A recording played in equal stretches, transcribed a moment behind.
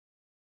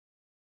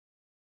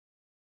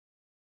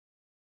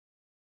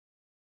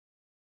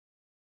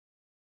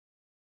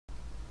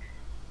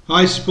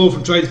Hi, this is Paul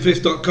from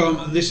TradeTheFifth.com,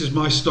 and this is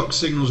my stock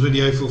signals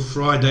video for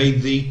Friday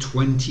the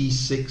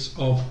 26th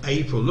of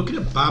April. Looking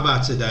at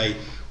BABA today,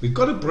 we've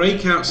got a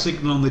breakout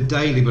signal on the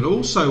daily but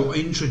also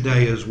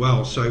intraday as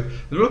well. So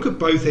we'll look at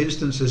both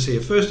instances here.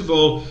 First of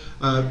all,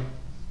 I've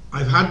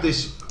had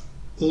this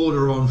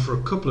order on for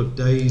a couple of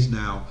days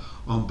now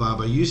on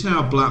BABA using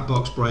our black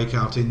box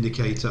breakout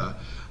indicator.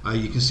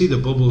 You can see the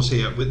bubbles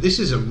here, but this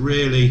is a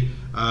really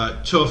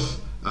tough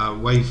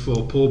wave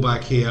 4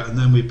 pullback here, and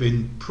then we've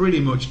been pretty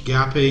much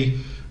gappy.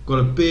 Got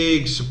a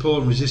big support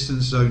and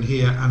resistance zone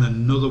here and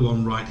another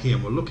one right here,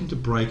 and we're looking to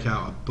break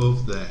out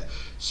above there.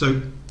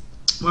 So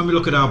when we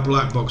look at our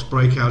black box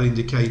breakout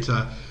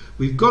indicator,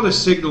 we've got a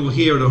signal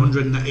here at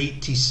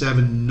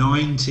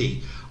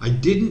 187.90. I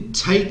didn't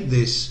take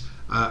this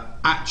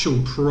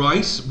actual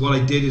price. What I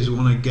did is I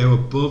want to go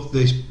above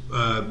this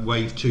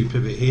wave 2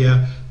 pivot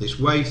here, this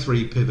wave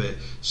 3 pivot.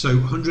 So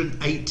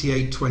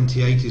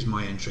 188.28 is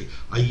my entry.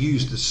 I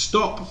used the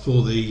stop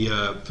for the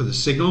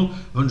signal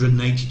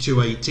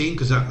 182.18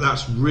 because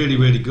that's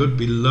really good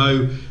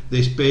below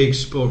this big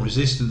support and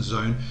resistance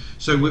zone.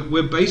 So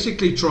we're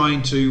basically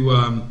trying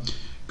to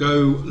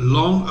go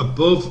long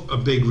above a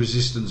big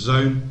resistance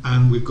zone,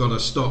 and we've got a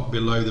stop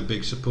below the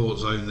big support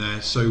zone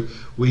there. So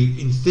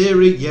in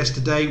theory,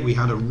 yesterday we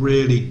had a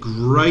really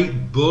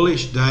great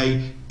bullish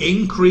day,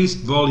 increased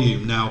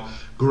volume. Now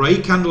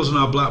grey candles on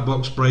our black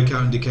box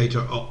breakout indicator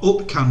are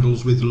up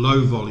candles with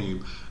low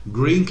volume.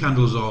 Green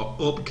candles are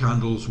up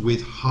candles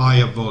with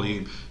higher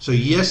volume. So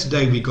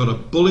yesterday we got a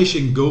bullish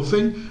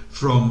engulfing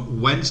from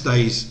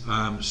Wednesday's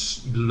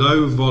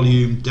low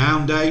volume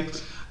down day,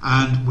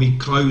 and we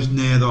closed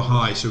near the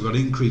high. So we've got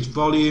increased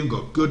volume,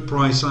 got good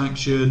price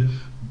action,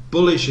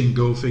 bullish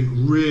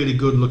engulfing, really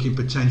good looking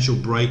potential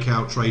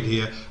breakout trade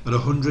here at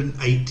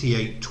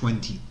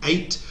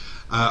 188.28.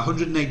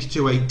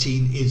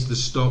 182.18 is the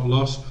stop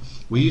loss.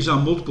 We use our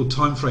multiple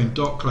time frame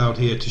dot cloud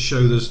here to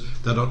show us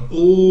that on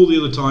all the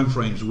other time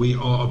frames we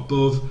are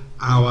above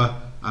our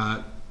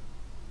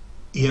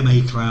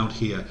EMA cloud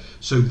here.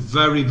 So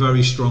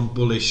very strong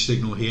bullish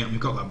signal here, and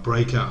we've got that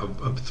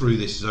breakout up through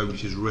this zone,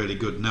 which is really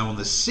good. Now on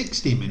the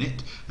 60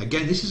 minute,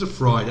 again this is a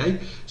Friday,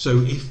 so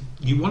if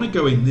you want to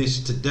go in this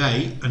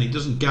today and it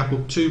doesn't gap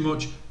up too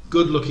much,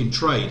 good looking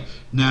trade.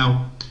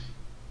 Now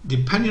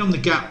depending on the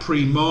gap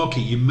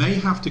pre-market, you may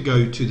have to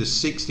go to the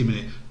 60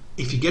 minute.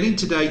 If you get in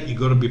today, you've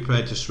got to be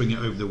prepared to swing it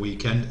over the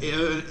weekend.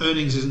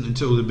 Earnings isn't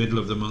until the middle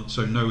of the month,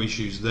 so no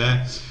issues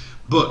there.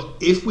 But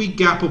if we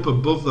gap up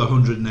above the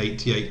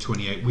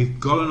 188.28, we've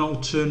got an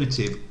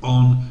alternative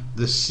on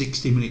the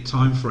 60 minute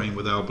time frame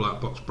with our black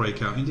box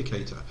breakout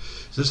indicator.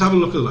 So let's have a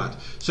look at that.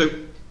 So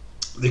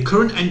the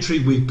current entry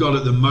we've got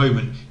at the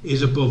moment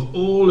is above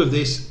all of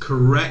this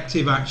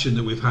corrective action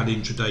that we've had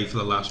intraday for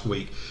the last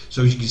week.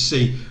 So as you can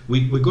see,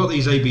 we've got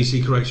these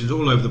ABC corrections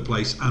all over the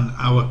place, and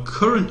our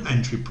current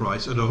entry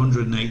price at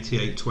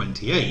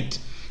 188.28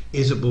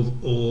 is above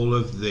all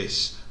of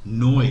this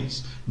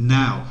noise.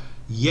 Now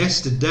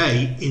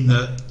yesterday, in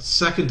the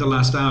second to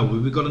last hour,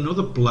 we've got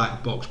another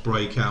black box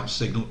breakout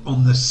signal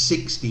on the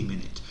 60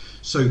 minute.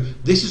 So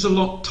this is a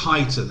lot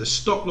tighter. The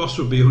stop loss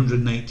would be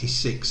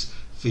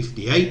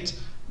 186.58.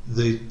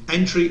 The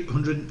entry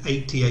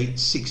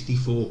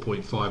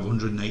 188.64.5,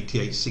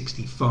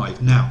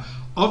 188.65. Now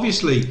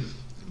obviously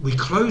we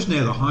closed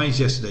near the highs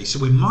yesterday, so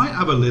we might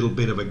have a little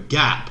bit of a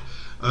gap,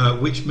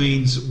 which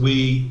means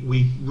we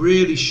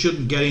really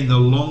shouldn't get in the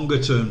longer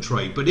term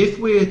trade. But if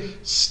we're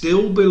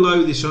still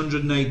below this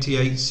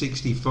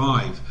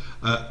 188.65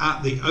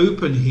 at the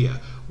open here,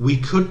 we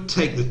could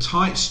take the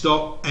tight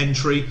stop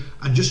entry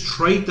and just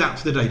trade that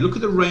for the day. Look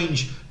at the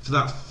range for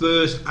that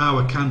first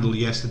hour candle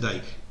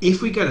yesterday.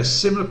 If we get a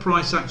similar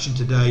price action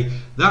today,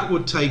 that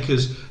would take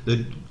us,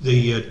 the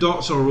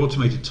dots are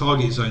automated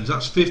target zones,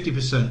 that's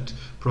 50%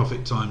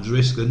 profit times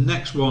risk. The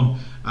next one,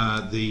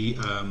 the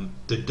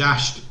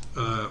dashed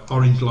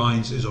orange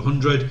lines, is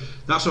 100.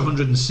 That's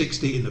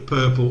 160 in the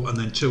purple, and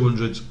then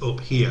 200s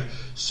up here.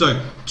 So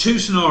two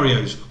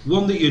scenarios: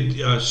 one that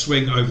you'd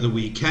swing over the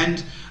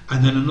weekend,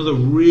 and then another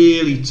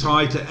really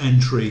tighter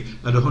entry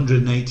at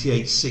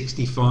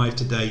 188.65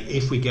 today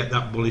if we get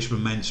that bullish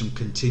momentum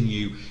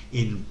continue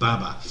in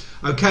BABA.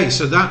 Okay,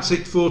 so that's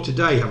it for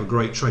today. Have a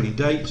great trading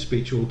day.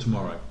 Speak to you all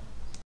tomorrow.